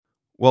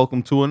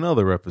Welcome to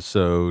another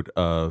episode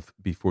of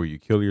Before You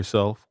Kill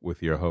Yourself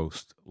with your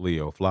host,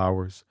 Leo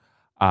Flowers.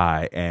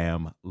 I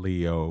am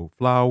Leo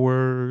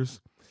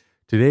Flowers.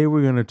 Today,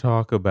 we're going to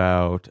talk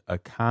about a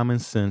common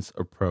sense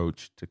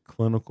approach to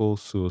clinical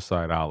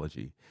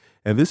suicidology.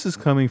 And this is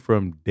coming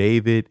from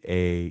David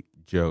A.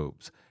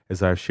 Jobs.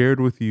 As I've shared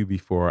with you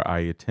before, I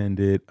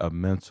attended a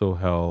mental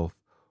health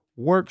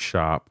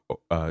workshop,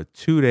 a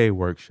 2 day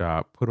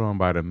workshop put on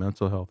by the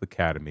Mental Health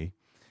Academy.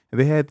 And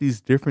they had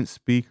these different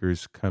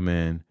speakers come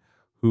in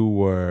who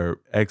were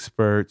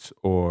experts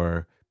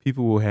or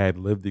people who had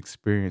lived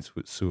experience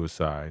with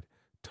suicide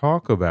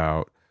talk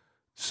about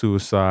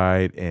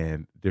suicide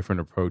and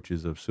different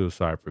approaches of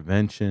suicide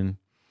prevention.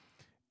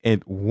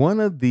 And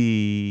one of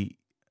the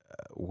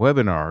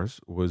webinars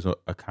was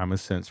a common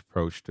sense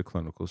approach to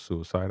clinical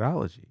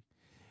suicidology.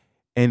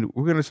 And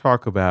we're going to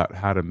talk about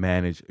how to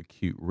manage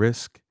acute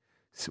risk,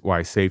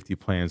 why safety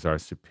plans are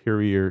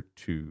superior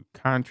to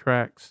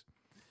contracts.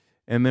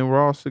 And then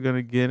we're also going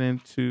to get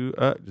into,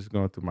 just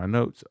going through my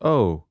notes,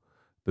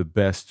 the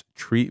best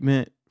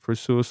treatment for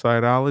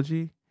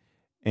suicidology.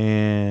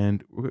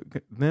 And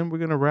then we're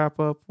going to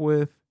wrap up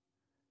with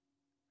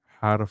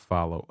how to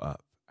follow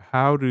up.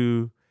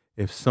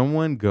 If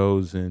someone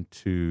goes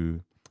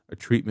into a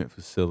treatment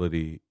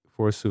facility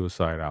for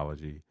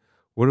suicidology,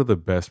 what are the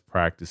best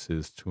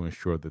practices to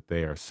ensure that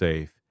they are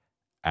safe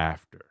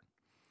after?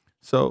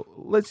 So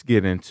let's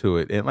get into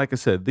it. And like I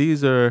said,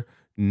 these are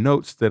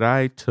notes that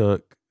I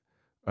took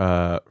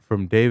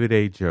from David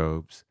A.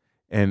 Jobs,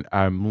 and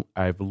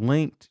I've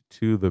linked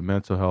to the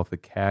Mental Health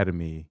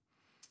Academy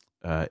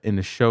in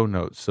the show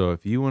notes. So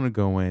if you want to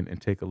go in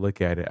and take a look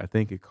at it, I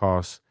think it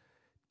costs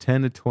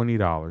 $10 to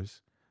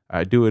 $20.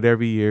 I do it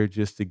every year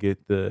just to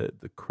get the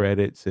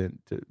credits and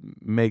to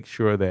make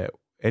sure that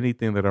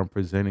anything that I'm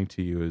presenting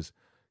to you is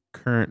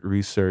current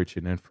research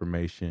and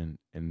information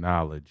and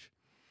knowledge.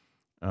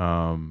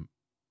 Um,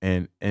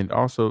 and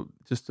also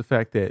just the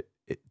fact that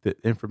the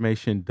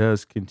information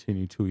does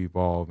continue to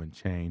evolve and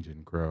change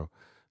and grow.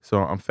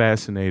 So I'm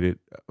fascinated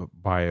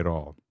by it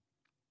all.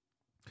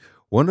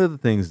 One of the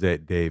things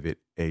that David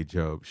A.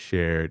 Job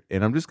shared,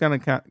 and I'm gonna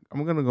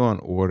go in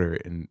order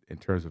in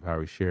terms of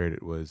how he shared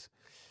it, was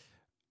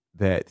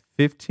that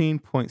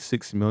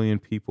 15.6 million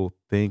people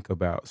think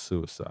about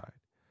suicide.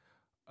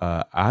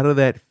 Out of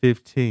that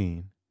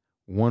 15,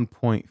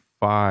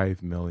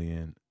 1.5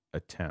 million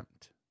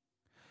attempt.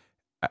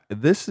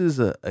 This is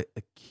a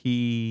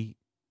key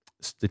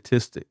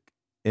statistic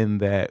in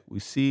that we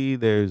see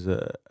there's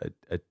a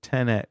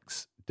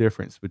 10x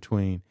difference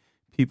between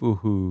people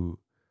who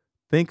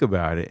think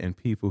about it and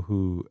people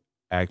who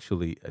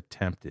actually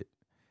attempt it.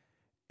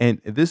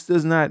 And this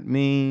does not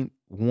mean,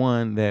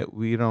 one, that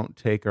we don't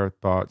take our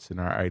thoughts and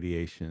our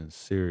ideations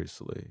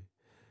seriously.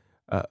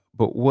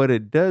 But what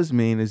it does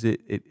mean is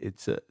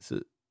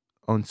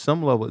on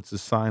some level, it's a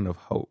sign of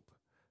hope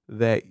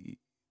that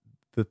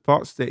the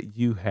thoughts that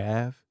you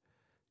have,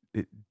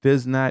 it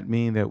does not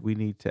mean that we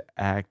need to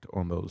act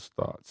on those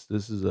thoughts.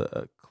 This is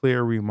a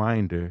clear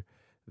reminder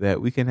that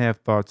we can have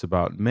thoughts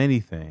about many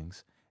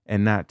things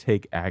and not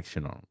take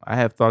action on 'em. I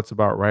have thoughts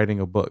about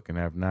writing a book, and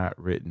I have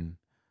not written.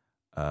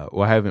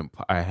 Well,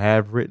 I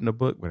have written a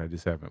book, but I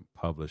just haven't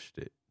published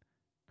it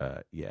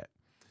yet.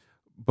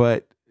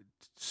 But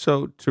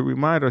so to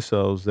remind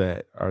ourselves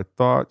that our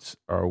thoughts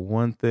are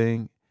one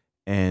thing,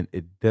 and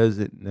it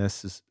doesn't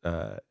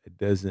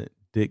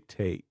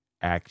dictate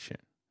action.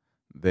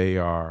 They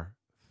are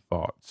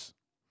thoughts.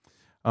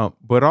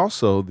 But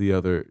also, the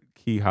other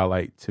key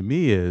highlight to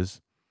me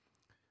is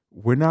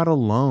we're not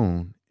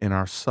alone in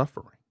our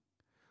suffering.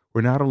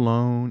 We're not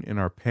alone in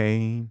our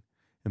pain,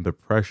 in the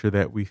pressure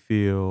that we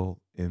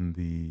feel, in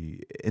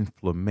the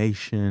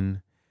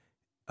inflammation,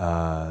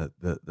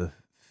 the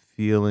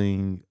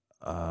feeling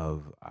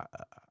of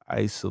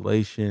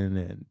isolation,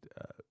 and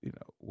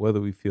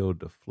whether we feel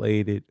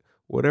deflated,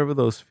 whatever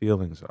those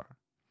feelings are.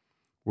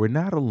 We're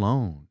not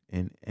alone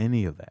in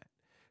any of that.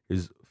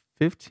 There's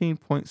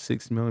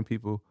 15.6 million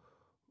people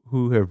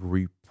who have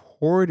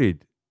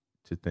reported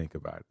to think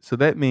about it. So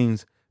that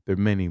means there are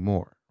many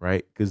more,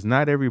 right? Because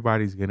not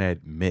everybody's going to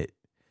admit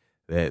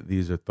that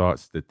these are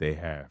thoughts that they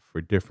have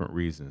for different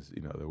reasons.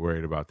 They're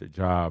worried about their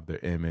job, their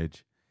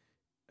image,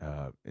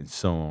 and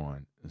so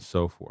on and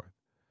so forth.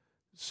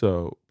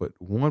 So, but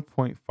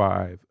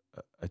 1.5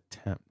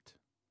 attempt,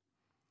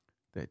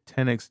 that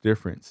 10x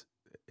difference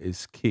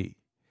is key.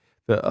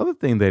 The other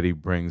thing that he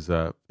brings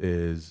up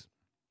is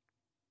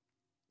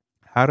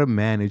how to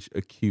manage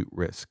acute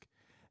risk.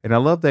 And I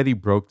love that he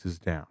broke this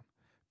down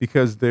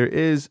because there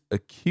is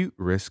acute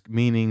risk,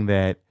 meaning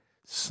that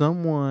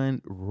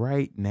someone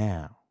right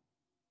now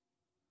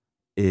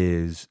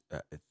is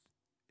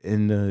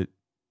in the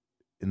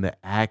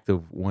act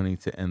of wanting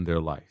to end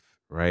their life,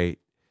 right?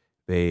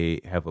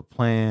 They have a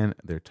plan,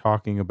 they're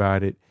talking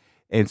about it.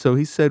 And so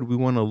he said we're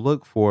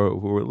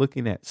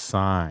looking at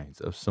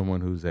signs of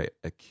someone who's at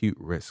acute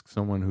risk,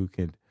 someone who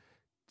can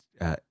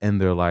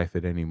end their life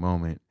at any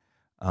moment.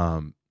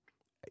 Um,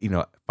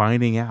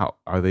 finding out,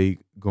 are they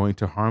going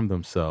to harm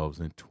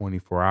themselves in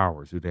 24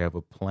 hours? Do they have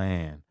a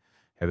plan?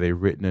 Have they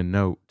written a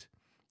note?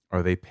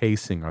 Are they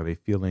pacing? Are they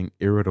feeling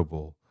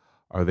irritable?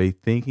 Are they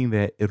thinking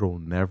that it'll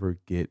never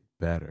get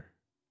better?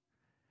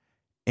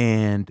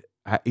 And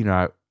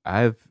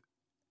I've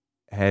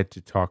had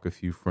to talk a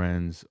few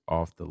friends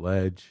off the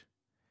ledge.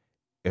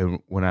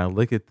 And when I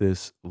look at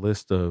this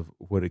list of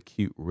what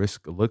acute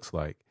risk looks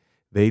like,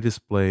 they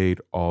displayed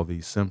all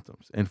these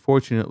symptoms. And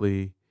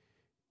fortunately,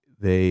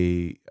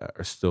 they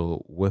are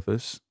still with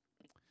us.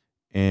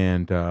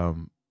 And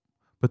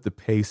but the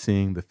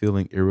pacing, the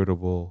feeling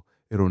irritable,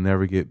 it'll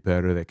never get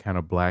better, that kind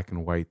of black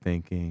and white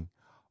thinking,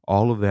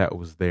 all of that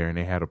was there, and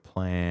they had a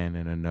plan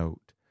and a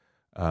note.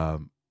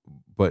 Um,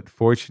 but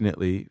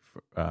fortunately,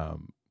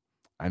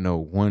 I know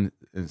one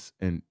is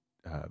in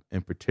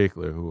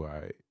particular who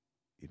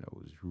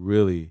was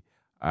really.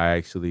 I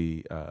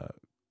actually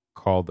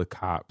called the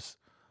cops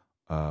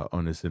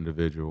on this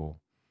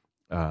individual.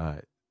 Uh,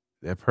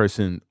 that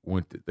person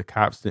the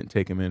cops didn't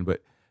take him in,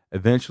 but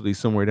eventually,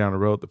 somewhere down the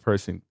road, the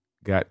person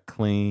got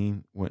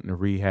clean, went into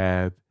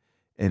rehab,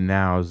 and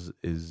now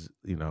is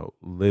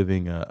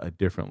living a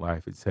different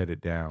life. It's headed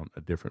down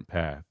a different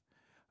path,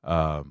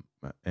 and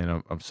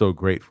I'm so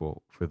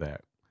grateful for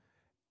that.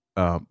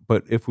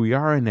 But if we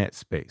are in that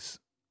space,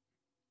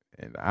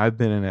 and I've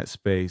been in that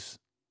space,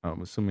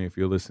 I'm assuming if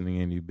you're listening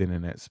in, you've been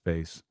in that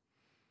space.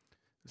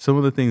 Some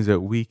of the things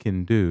that we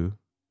can do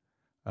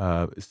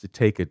is to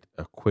take a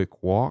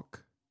quick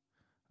walk,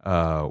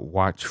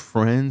 watch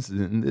Friends,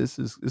 and this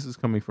is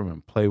coming from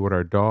and play with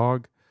our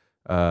dog.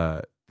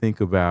 Uh,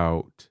 think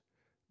about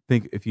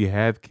think if you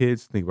have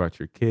kids, think about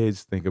your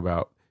kids. Think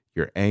about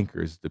your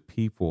anchors, the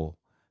people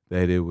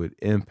that it would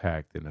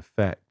impact and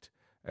affect.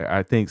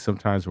 I think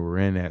sometimes when we're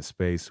in that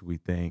space, we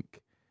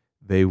think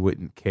they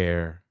wouldn't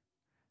care.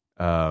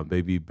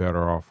 They'd be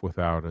better off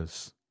without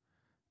us,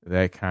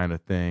 that kind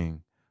of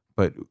thing.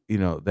 But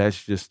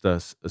that's just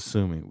us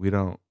assuming. We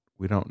don't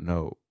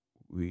know.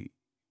 We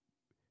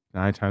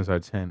 9 times out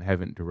of 10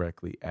 haven't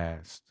directly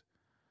asked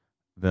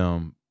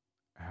them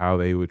how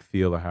they would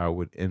feel or how it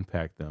would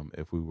impact them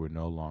if we were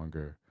no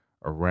longer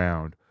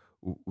around.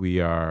 We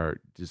are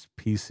just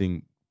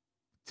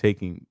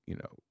taking,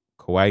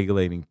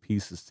 coagulating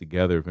pieces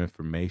together of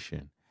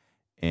information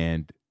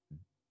and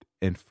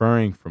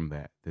inferring from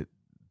that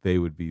they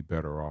would be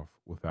better off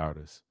without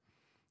us.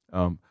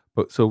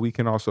 But so we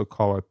can also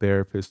call our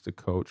therapist, a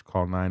coach,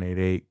 call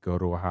 988, go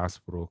to a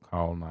hospital,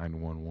 call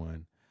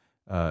 911.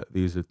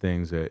 These are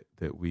things that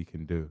we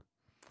can do.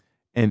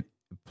 And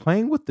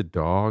playing with the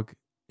dog,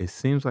 it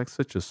seems like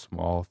such a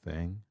small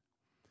thing,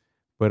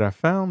 but I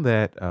found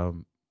that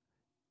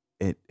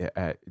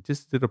I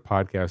just did a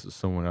podcast with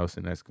someone else,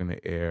 and that's going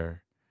to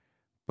air.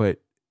 But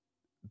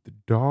the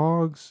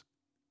dogs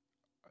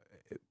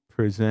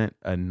present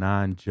a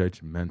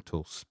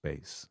non-judgmental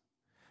space.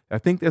 I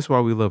think that's why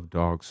we love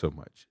dogs so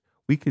much.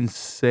 We can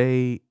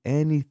say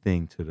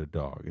anything to the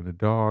dog, and the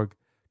dog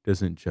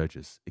doesn't judge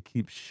us. It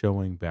keeps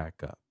showing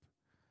back up.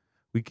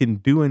 We can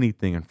do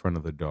anything in front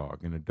of the dog,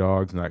 and the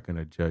dog's not going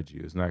to judge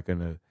you. It's not going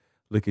to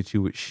look at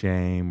you with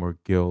shame or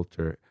guilt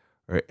or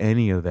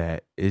any of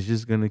that. It's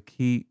just going to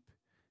keep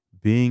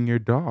being your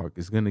dog.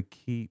 It's going to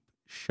keep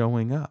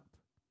showing up.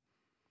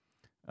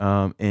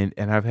 And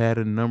I've had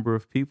a number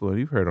of people, and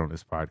you've heard on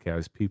this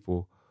podcast,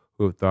 people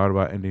who have thought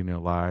about ending their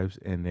lives,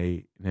 and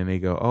then they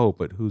go, "Oh,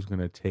 but who's going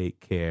to take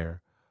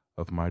care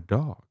of my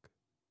dog?"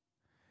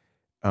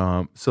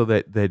 So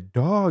that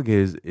dog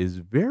is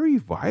very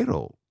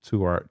vital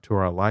to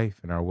our life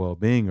and our well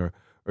being,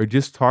 or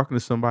just talking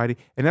to somebody.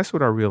 And that's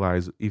what I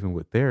realize even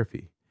with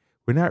therapy.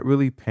 We're not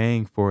really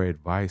paying for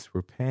advice.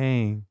 We're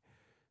paying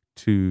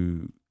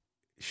to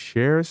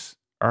share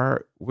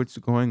our what's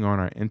going on,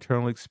 our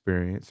internal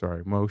experience, our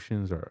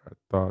emotions, our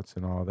thoughts,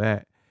 and all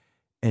that,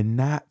 and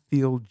not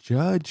feel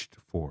judged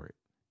for it.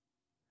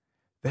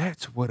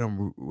 That's what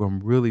I'm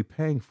really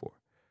paying for.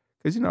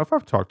 Because if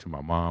I've talked to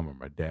my mom or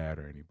my dad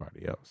or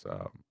anybody else,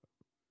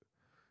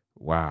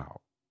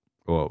 wow.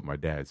 Well, my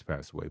dad's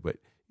passed away, but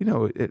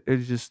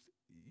it's just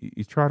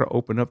you try to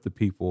open up to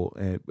people,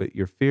 but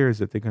your fear is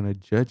that they're going to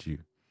judge you,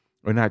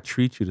 or not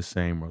treat you the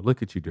same, or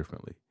look at you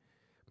differently.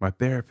 My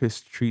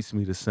therapist treats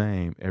me the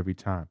same every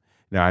time.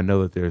 Now I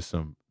know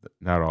that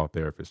not all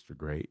therapists are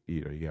great.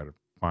 You got to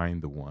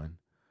find the one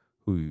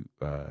who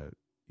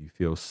you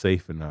feel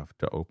safe enough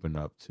to open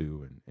up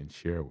to and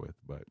share with.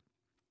 But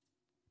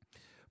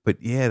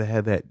yeah, to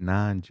have that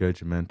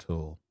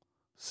non-judgmental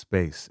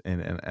space,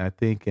 and I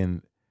think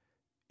in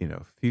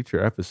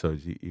future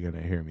episodes you're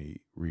going to hear me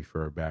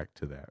refer back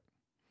to that.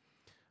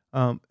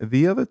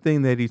 The other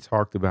thing that he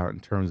talked about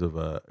in terms of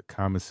a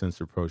common sense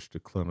approach to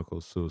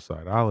clinical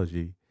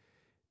suicidology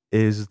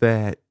is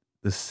that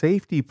the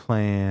safety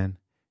plan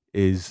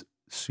is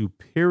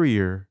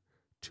superior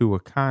to a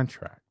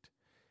contract.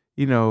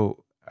 I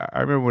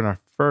remember when I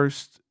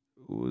first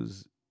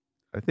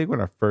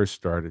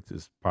started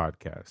this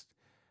podcast,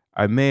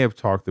 I think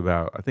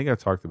I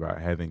talked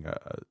about having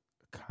a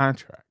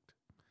contract.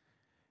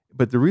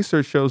 But the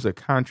research shows that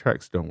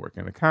contracts don't work.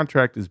 And a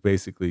contract is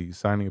basically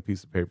signing a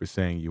piece of paper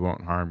saying you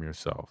won't harm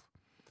yourself.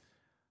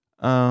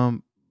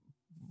 Um,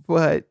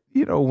 But,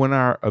 when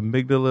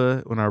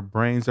our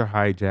brains are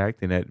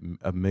hijacked and that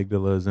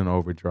amygdala is in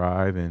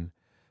overdrive and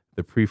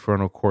the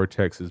prefrontal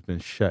cortex has been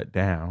shut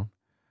down,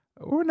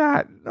 we're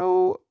not,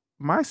 no,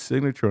 my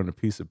signature on a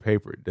piece of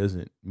paper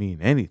doesn't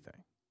mean anything.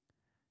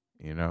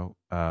 If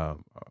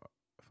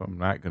I'm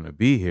not going to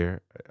be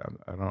here,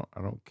 I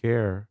don't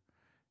care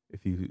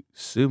if you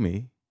sue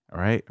me. All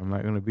right. I'm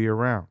not going to be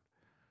around.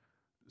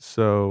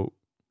 So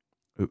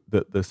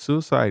the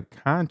suicide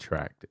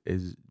contract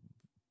is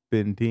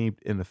been deemed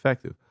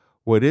ineffective.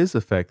 What is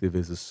effective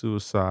is a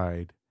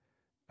suicide,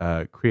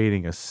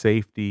 creating a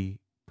safety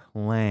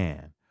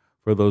plan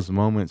for those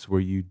moments where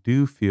you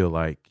do feel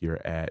like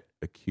you're at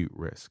acute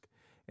risk.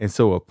 And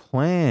so a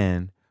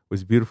plan,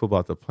 what's beautiful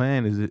about the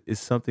plan is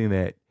something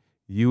that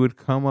you would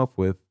come up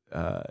with,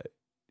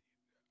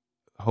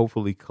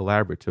 hopefully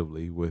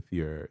collaboratively with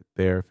your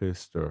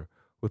therapist or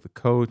with a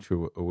coach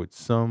or with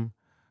some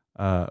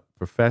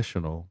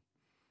professional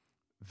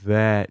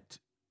that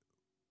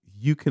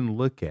you can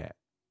look at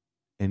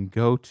and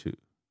go to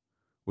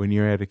when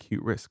you're at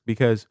acute risk.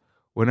 Because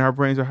when our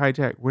brains are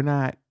hijacked,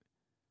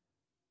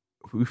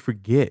 we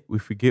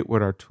forget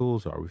what our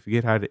tools are. We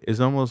forget how to, it's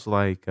almost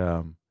like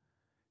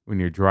when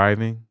you're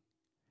driving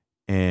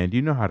and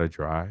you know how to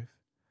drive,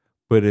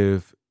 but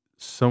if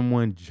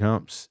someone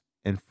jumps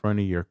in front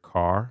of your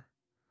car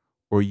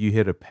or you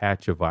hit a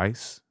patch of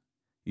ice,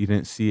 you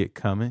didn't see it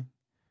coming.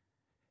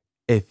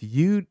 If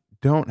you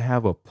don't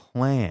have a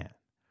plan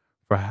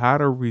for how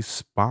to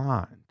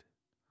respond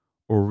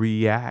or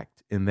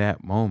react in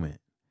that moment,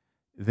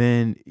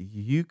 then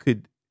you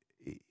could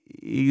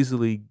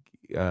easily,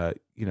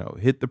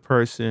 hit the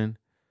person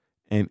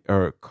and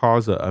or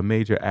cause a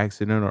major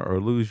accident or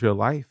lose your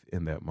life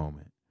in that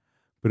moment.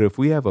 But if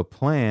we have a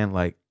plan,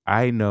 like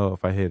I know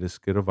if I hit a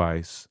skid of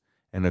ice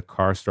and the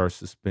car starts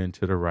to spin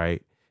to the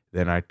right,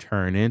 then I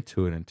turn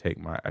into it and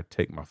I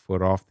take my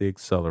foot off the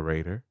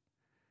accelerator,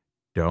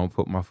 don't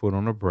put my foot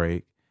on the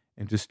brake,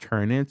 and just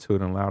turn into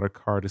it and allow the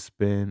car to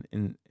spin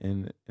in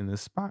the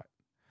spot.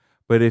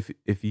 But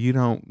if you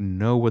don't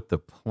know what the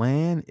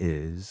plan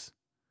is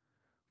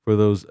for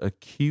those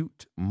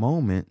acute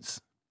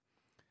moments,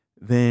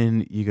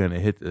 then you're gonna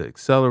hit the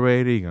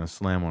accelerator, you're gonna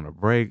slam on the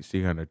brakes,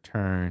 you're gonna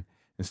turn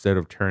instead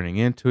of turning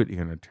into it,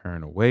 you're gonna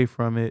turn away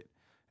from it,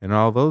 and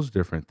all those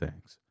different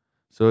things.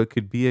 So it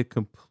could be a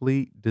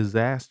complete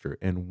disaster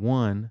and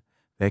one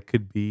that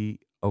could be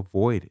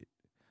avoided.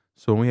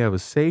 So when we have a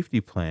safety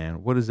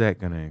plan, what is that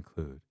going to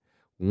include?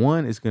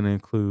 One is going to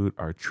include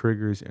our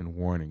triggers and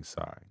warning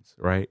signs,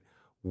 right?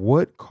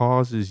 What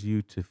causes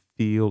you to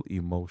feel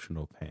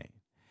emotional pain?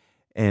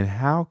 And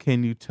how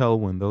can you tell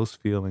when those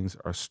feelings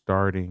are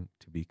starting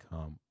to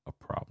become a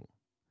problem?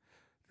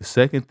 The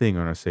second thing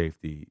on our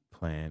safety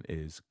plan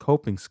is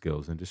coping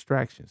skills and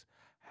distractions.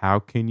 How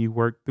can you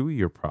work through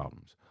your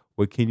problems?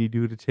 What can you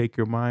do to take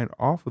your mind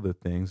off of the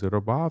things that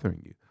are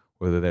bothering you?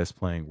 Whether that's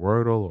playing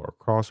Wordle or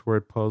a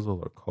crossword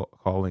puzzle or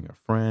calling a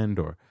friend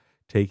or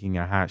taking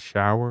a hot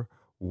shower.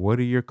 What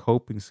are your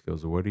coping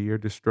skills or what are your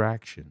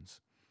distractions?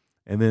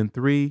 And then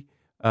three,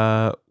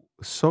 uh,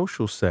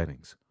 social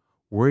settings.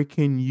 Where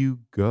can you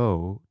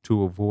go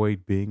to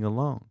avoid being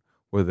alone?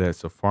 Whether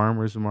that's a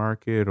farmer's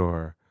market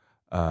or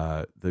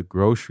the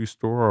grocery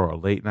store or a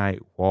late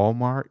night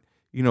Walmart.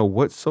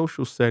 What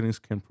social settings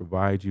can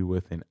provide you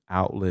with an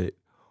outlet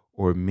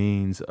or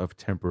means of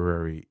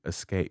temporary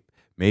escape?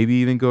 Maybe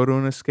even go to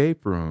an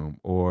escape room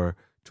or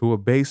to a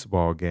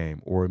baseball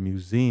game or a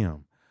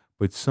museum,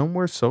 but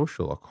somewhere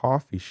social, a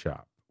coffee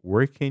shop.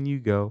 Where can you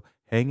go?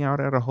 Hang out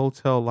at a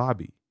hotel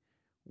lobby.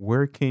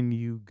 Where can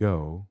you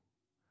go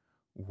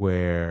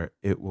where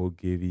it will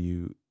give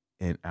you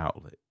an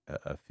outlet,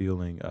 a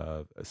feeling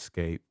of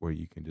escape where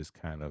you can just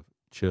kind of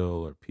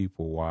chill or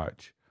people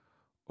watch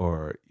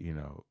or,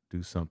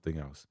 do something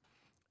else.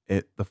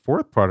 The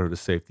fourth part of the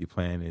safety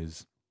plan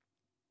is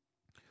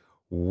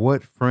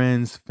what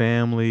friends,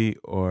 family,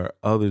 or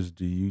others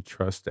do you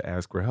trust to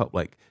ask for help?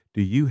 Like,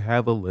 do you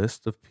have a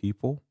list of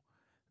people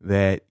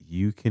that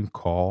you can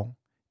call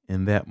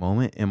in that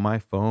moment? In my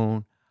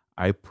phone,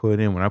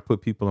 when I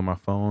put people in my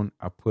phone,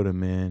 I put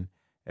them in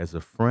as a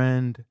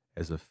friend,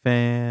 as a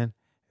fan,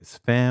 as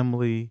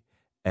family,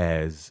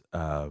 as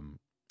uh,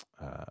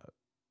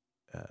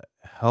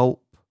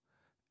 help,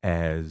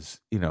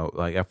 as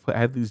like I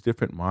have these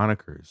different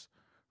monikers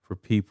for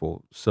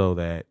people so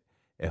that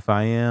if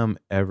I am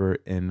ever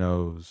in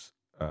those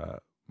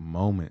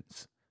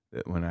moments,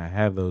 that when I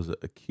have those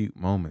acute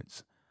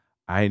moments,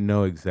 I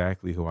know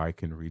exactly who I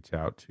can reach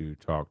out to,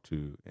 talk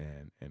to,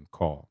 and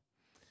call.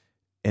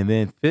 And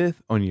then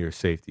fifth on your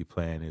safety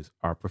plan is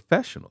our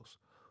professionals.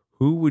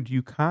 Who would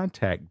you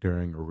contact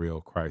during a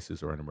real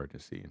crisis or an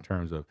emergency in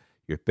terms of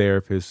your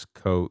therapist,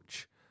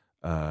 coach,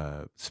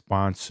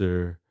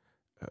 sponsor,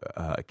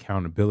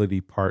 accountability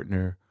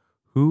partner?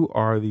 Who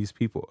are these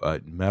people?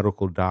 A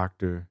medical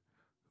doctor?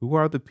 Who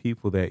are the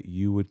people that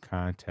you would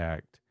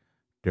contact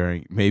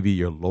during maybe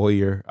your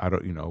lawyer? I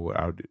don't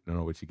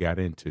know what you got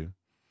into,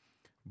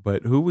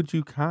 but who would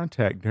you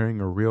contact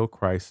during a real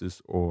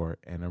crisis or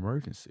an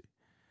emergency?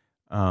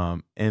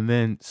 And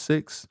then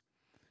six,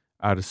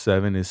 out of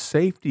 7 is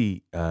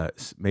safety,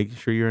 making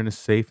sure you're in a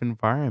safe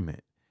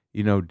environment.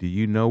 Do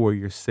you know where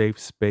your safe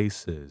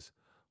space is?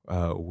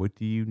 What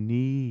do you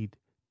need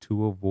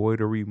to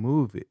avoid or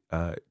remove it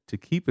to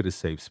keep it a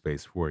safe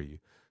space for you?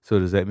 So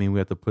does that mean we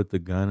have to put the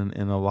gun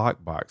in a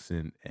lockbox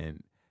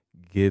and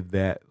give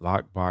that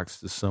lockbox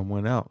to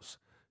someone else?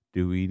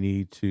 Do we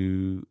need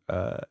to,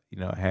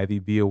 have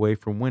you be away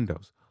from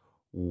windows?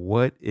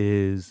 What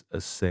is a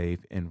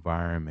safe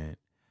environment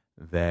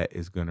that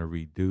is going to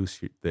reduce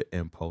the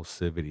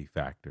impulsivity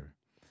factor?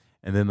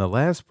 And then the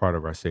last part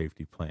of our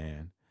safety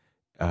plan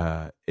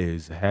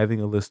is having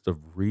a list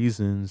of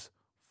reasons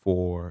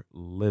for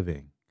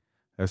living.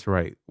 That's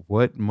right.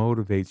 What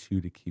motivates you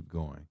to keep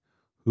going?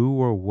 Who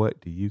or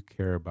what do you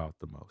care about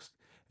the most?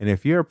 And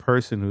if you're a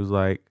person who's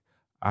like,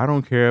 I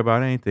don't care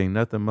about anything,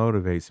 nothing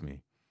motivates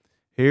me,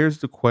 here's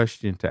the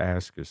question to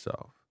ask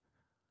yourself.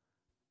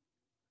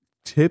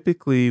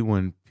 Typically,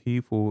 when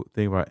people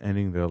think about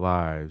ending their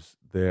lives,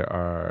 there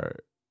are,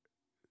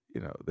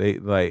 they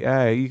like,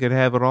 hey, you can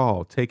have it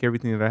all, take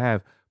everything that I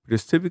have. But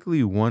there's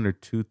typically one or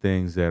two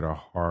things that are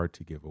hard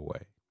to give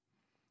away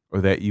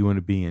or that you want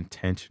to be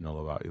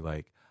intentional about. You're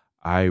like,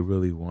 I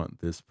really want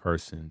this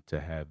person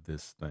to have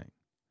this thing.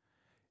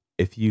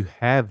 If you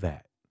have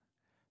that,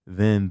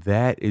 then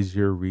that is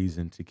your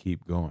reason to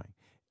keep going.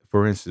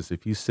 For instance,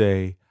 if you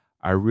say,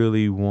 I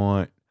really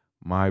want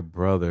my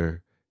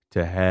brother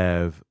to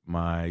have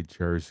my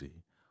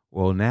jersey.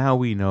 Well, now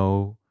we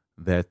know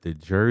that the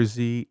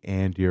jersey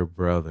and your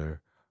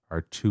brother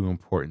are two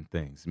important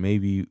things.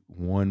 Maybe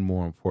one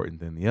more important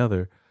than the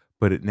other,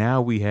 but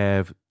now we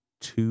have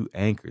two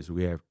anchors.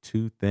 We have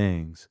two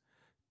things,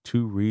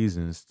 two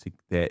reasons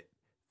that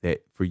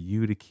for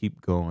you to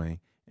keep going,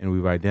 and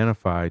we've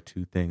identified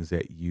two things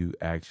that you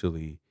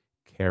actually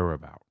care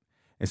about.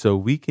 And so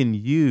we can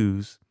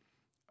use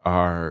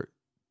our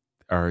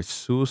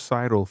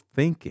suicidal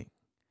thinking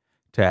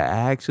to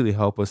actually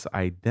help us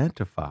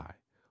identify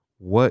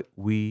what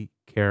we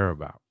care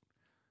about.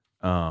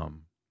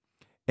 Um,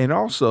 and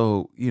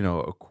also,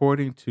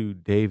 according to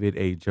David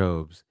A.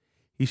 Jobs,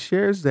 he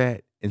shares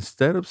that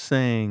instead of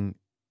saying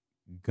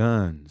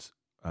guns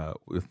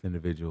with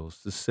individuals,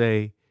 to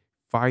say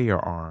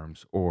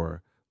firearms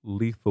or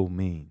lethal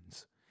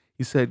means.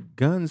 He said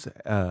guns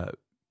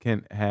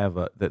can have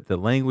that the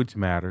language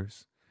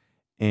matters,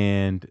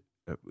 and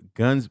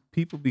guns,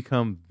 people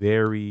become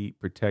very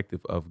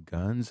protective of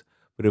guns.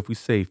 But if we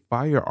say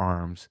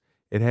firearms,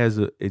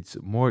 it's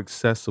more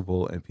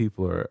accessible, and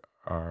people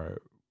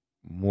are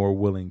more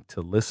willing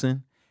to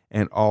listen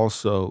and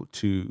also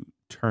to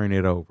turn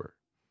it over,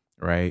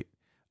 right?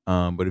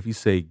 But if you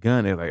say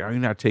gun, they're like, "Oh, you're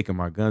not taking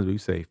my guns." But you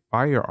say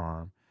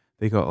firearm,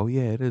 they go, "Oh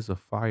yeah, it is a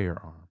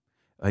firearm."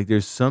 Like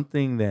there's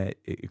something that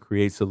it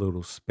creates a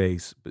little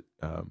space, but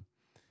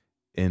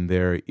in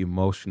their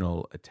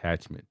emotional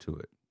attachment to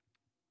it.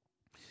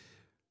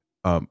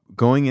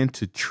 Going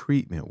into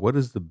treatment, what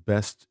is the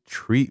best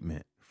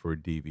treatment for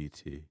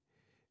DBT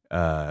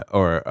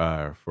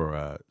or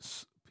for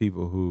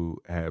people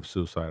who have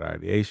suicide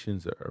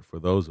ideations, or for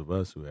those of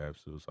us who have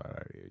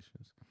suicide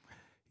ideations?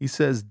 He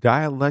says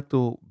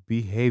dialectical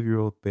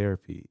behavioral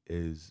therapy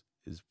is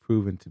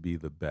proven to be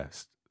the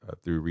best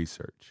through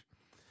research.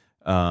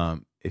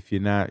 If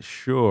you're not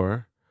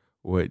sure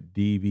what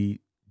DBT,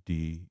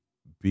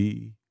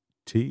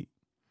 DBT,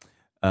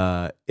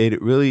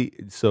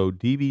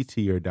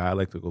 or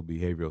dialectical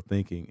behavioral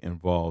thinking,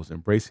 involves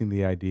embracing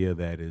the idea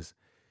that is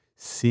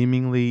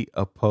seemingly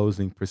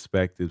opposing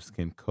perspectives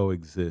can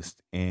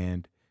coexist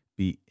and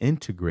be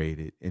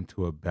integrated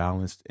into a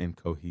balanced and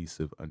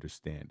cohesive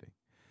understanding.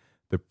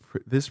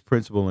 This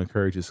principle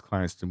encourages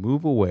clients to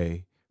move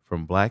away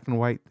from black and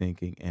white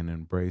thinking and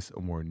embrace a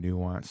more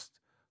nuanced,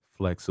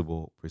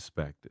 flexible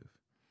perspective.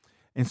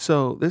 And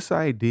so, this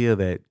idea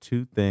that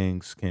two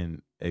things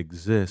can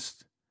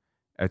exist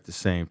at the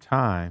same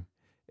time,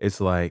 it's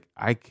like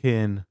I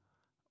can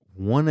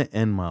want to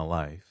end my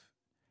life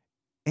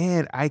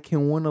and I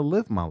can want to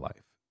live my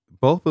life.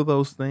 Both of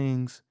those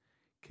things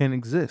can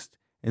exist.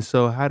 And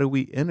so, how do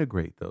we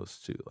integrate those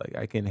two? Like,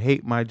 I can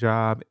hate my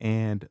job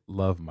and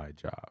love my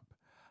job.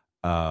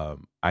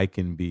 I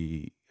can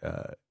be,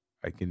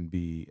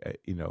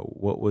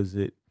 what was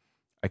it?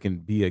 I can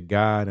be a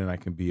god and I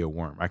can be a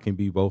worm. I can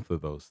be both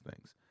of those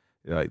things.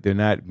 Like they're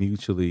not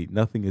mutually,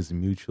 nothing is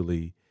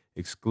mutually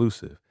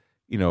exclusive.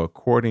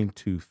 According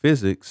to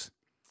physics,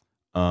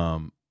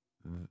 um,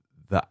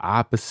 the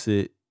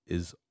opposite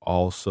is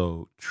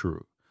also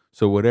true.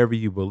 So whatever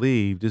you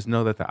believe, just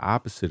know that the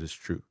opposite is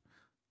true.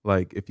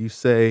 Like if you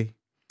say,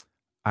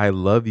 I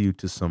love you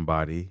to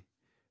somebody,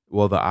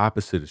 well, the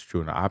opposite is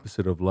true. And the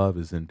opposite of love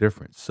is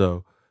indifference.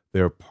 So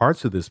there are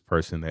parts of this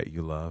person that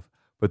you love,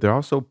 but there are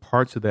also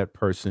parts of that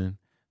person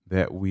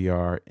that we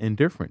are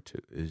indifferent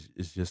to. Is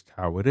just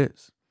how it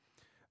is.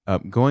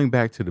 Going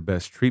back to the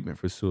best treatment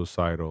for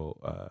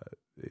suicidal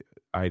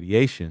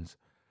ideations,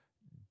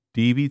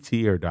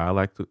 DBT, or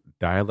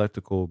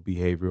dialectical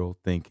behavioral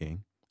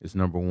thinking, is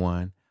number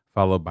one,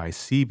 followed by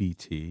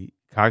CBT,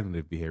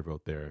 cognitive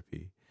behavioral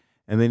therapy,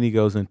 And then he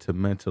goes into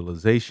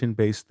mentalization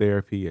based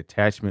therapy,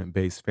 attachment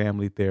based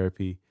family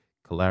therapy,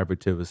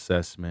 collaborative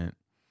assessment,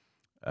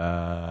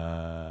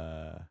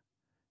 uh,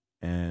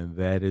 and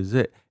that is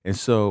it. And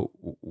so,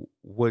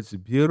 what's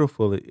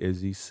beautiful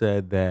is he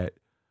said that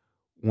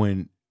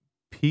when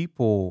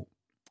people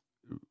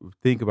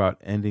think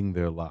about ending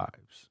their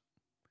lives,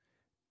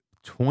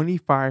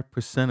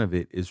 25% of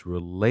it is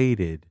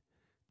related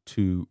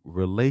to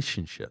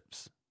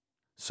relationships.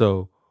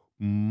 So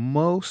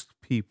most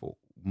people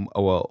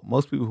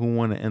who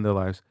want to end their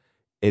lives,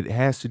 it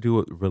has to do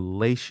with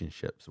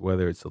relationships,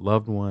 whether it's a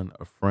loved one,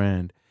 a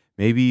friend,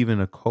 maybe even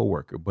a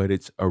coworker, but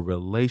it's a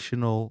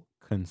relational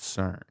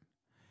concern.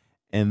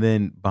 And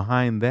then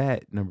behind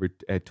that number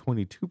at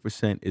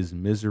 22% is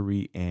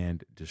misery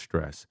and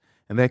distress.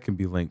 And that can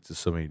be linked to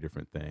so many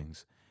different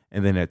things.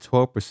 And then at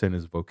 12%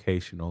 is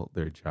vocational,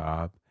 their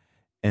job.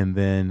 And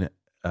then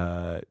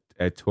at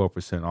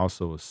 12%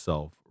 also is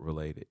self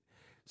related.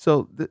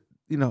 So,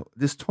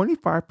 this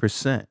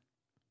 25%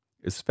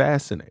 is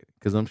fascinating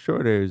because I'm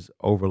sure there's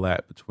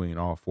overlap between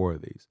all four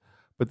of these.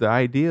 But the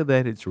idea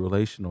that it's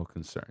relational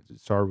concerns,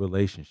 it's our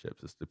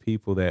relationships, it's the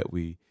people that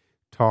we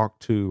talk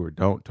to or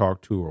don't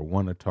talk to or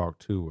want to talk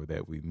to or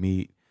that we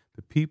meet,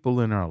 the people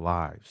in our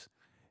lives.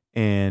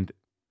 And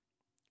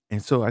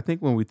and so I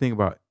think when we think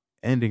about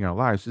ending our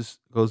lives, this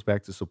goes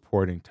back to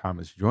supporting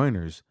Thomas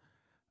Joyner's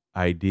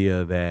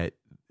idea that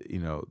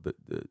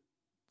the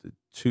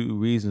two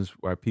reasons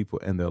why people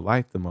end their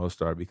life the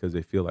most are because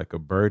they feel like a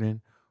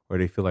burden or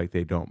they feel like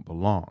they don't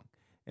belong.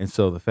 And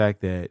so the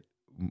fact that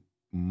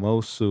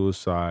most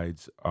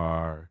suicides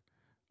are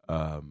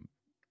um,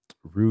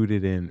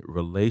 rooted in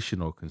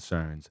relational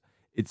concerns,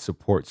 it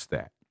supports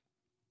that.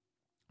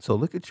 So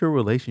look at your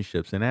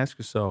relationships and ask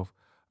yourself,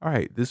 all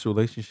right, this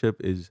relationship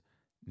is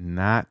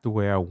not the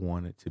way I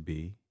want it to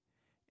be.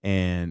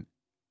 And,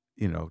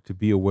 to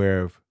be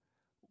aware of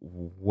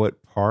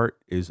what part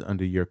is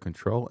under your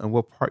control and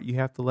what part you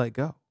have to let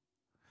go.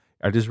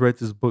 I just read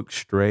this book,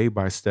 Stray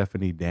by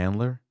Stephanie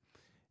Danler,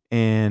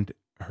 and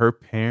her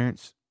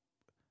parents,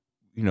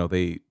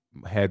 they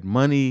had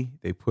money.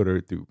 They put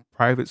her through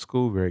private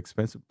school, very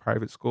expensive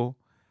private school,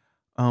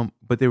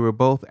 but they were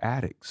both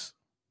addicts.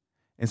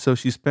 And so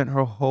she spent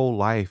her whole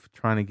life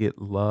trying to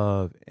get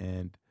love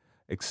and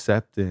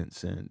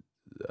acceptance and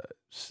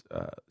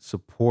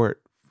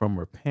support from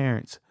her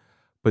parents,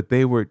 but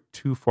they were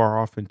too far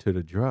off into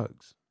the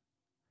drugs.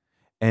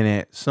 And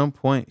at some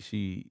point,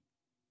 she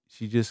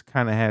just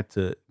kind of had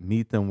to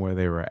meet them where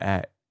they were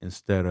at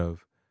instead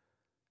of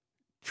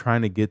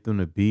trying to get them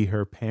to be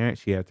her parent.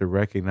 She had to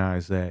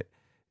recognize that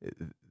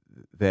uh,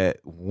 that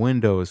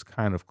window is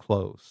kind of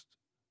closed.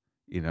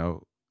 You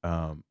know,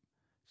 um,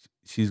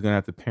 she's gonna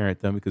have to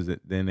parent them because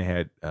then they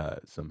had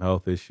some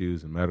health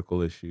issues and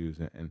medical issues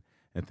and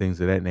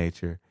things of that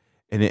nature,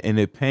 and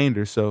it pained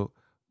her. So,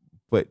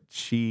 but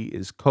she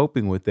is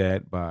coping with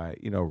that by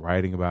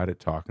writing about it,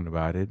 talking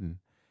about it, and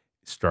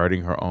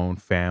starting her own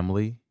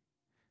family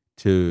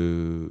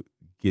to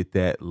get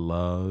that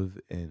love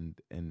and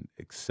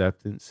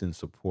acceptance and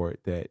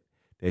support that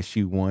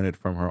she wanted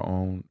from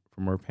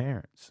her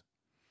parents.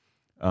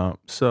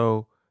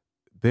 So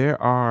there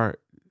are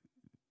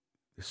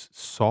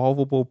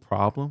solvable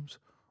problems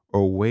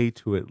or a way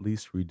to at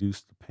least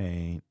reduce the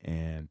pain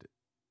and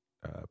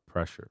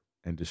pressure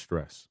and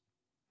distress.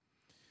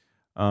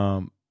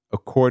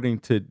 According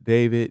to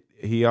David,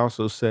 he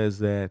also says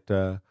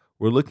that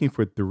we're looking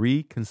for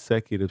 3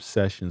 consecutive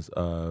sessions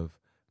of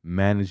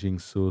managing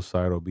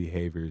suicidal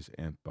behaviors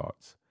and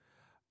thoughts.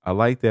 I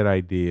like that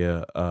idea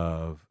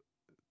of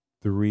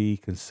 3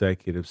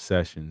 consecutive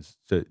sessions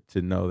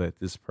to know that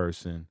this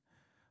person,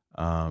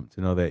 to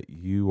know that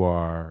you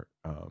are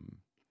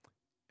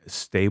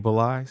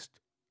stabilized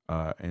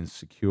and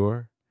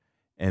secure,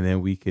 and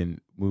then we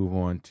can move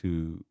on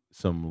to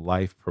some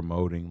life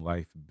promoting,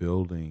 life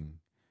building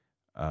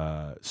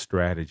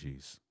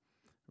strategies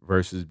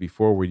versus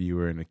before when you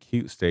were in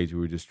acute stage,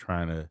 we're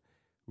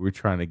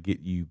trying to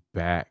get you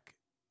back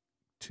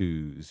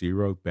to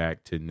zero,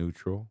 back to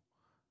neutral.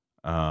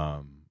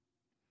 Um,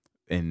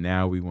 and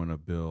now we want to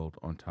build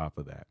on top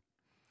of that.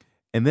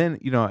 And then,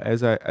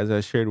 as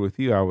I shared with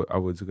you, I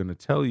was going to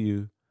tell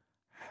you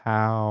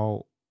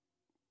how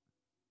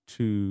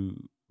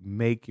to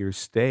make your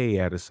stay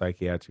at a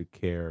psychiatric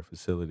care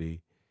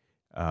facility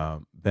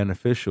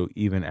beneficial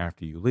even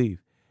after you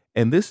leave.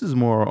 And this is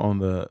more on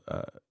the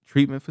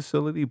treatment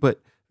facility,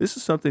 but this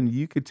is something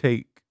you could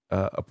take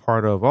a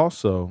part of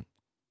also,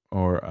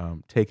 or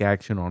take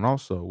action on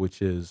also,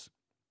 which is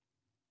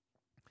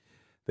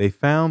they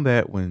found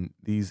that when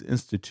these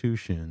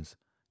institutions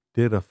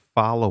did a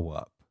follow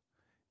up,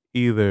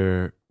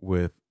 either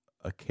with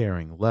a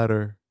caring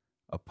letter,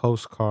 a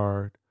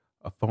postcard,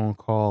 a phone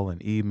call,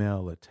 an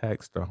email, a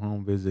text, a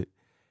home visit,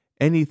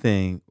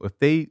 anything, if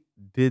they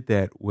did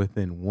that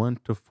within 1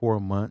 to 4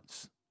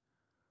 months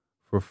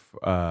for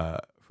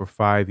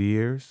 5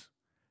 years,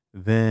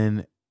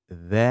 then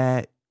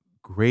that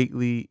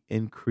greatly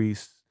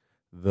increased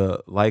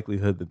the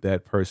likelihood that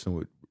that person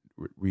would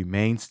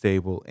remain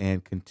stable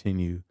and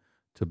continue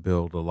to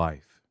build a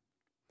life.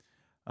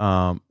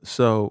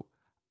 So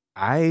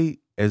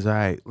as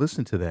I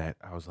listened to that,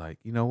 I was like,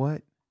 you know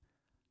what?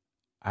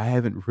 I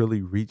haven't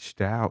really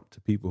reached out to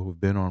people who've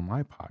been on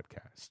my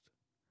podcast.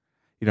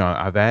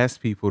 I've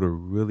asked people to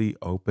really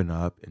open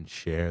up and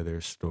share their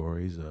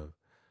stories of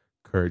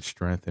courage,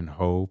 strength, and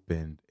hope,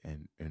 and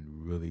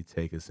really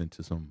take us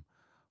into some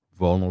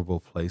vulnerable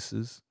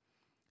places.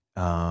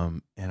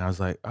 And I was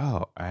like,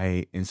 oh,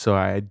 and so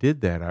I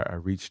did that. I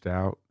reached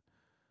out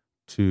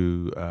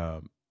to,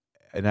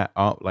 and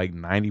like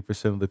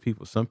 90% of the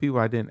people. Some people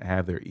I didn't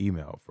have their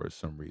email for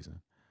some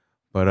reason,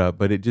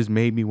 but it just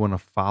made me want to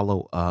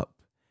follow up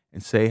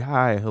and say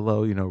hi,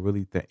 hello,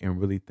 really and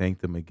really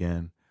thank them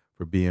again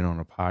for being on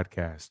a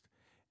podcast.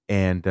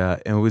 And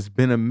it's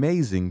been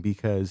amazing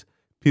because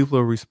people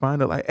are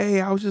responding like,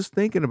 "Hey, I was just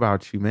thinking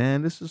about you,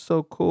 man. This is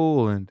so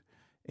cool," and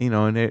they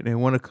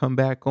want to come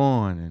back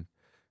on. And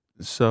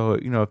so,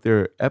 if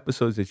there are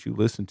episodes that you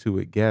listen to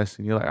with guests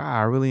and you're like,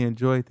 I really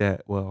enjoyed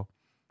that. Well,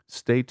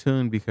 stay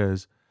tuned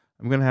because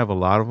I'm going to have a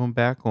lot of them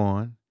back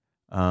on.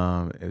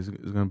 It's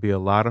going to be a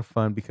lot of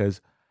fun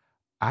because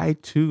I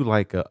too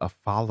like a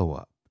follow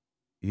up.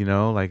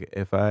 Like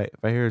if I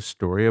hear a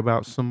story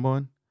about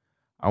someone,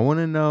 I want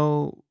to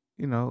know,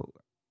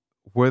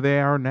 where they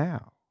are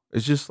now.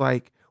 It's just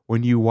like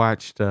when you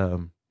watched,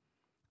 when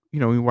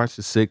you watched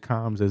the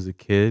sitcoms as a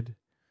kid,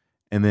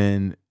 and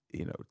then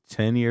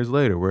 10 years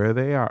later, where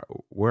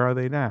are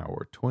they now?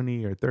 Or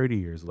 20 or 30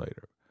 years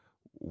later,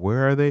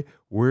 where are they?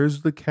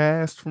 Where's the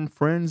cast from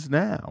Friends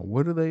now?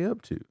 What are they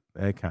up to?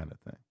 That kind of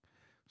thing.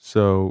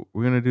 So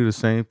we're gonna do the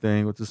same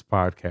thing with this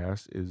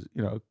podcast. Is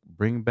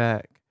bring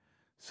back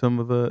some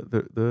of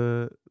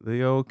the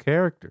old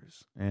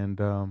characters and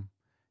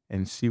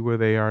see where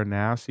they are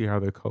now, see how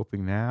they're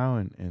coping now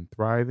and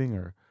thriving,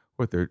 or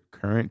what their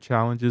current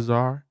challenges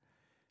are.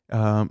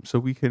 So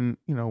we can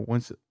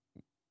once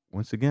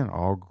again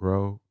all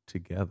grow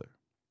together.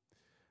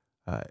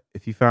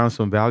 If you found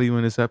some value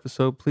in this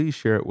episode, please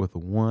share it with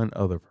one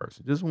other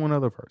person, just one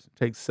other person.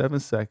 Take 7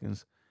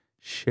 seconds,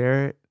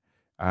 share it.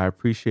 I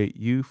appreciate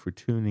you for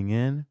tuning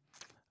in.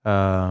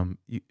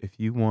 If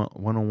you want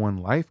one-on-one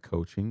life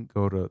coaching,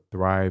 go to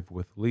Thrive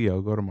with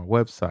Leo. Go to my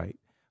website,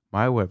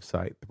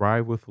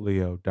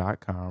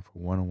 thrivewithleo.com, for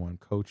one-on-one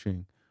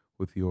coaching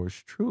with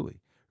yours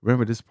truly.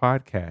 Remember, this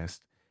podcast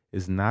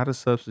is not a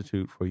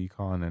substitute for you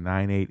calling a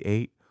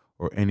 988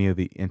 or any of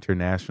the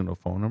international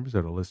phone numbers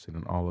that are listed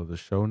in all of the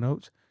show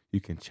notes.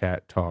 You can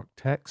chat, talk,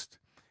 text.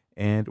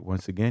 And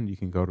once again, you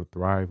can go to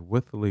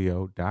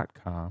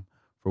thrivewithleo.com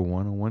for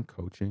one-on-one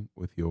coaching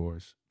with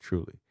yours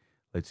truly.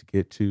 Let's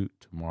get to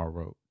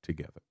tomorrow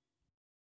together.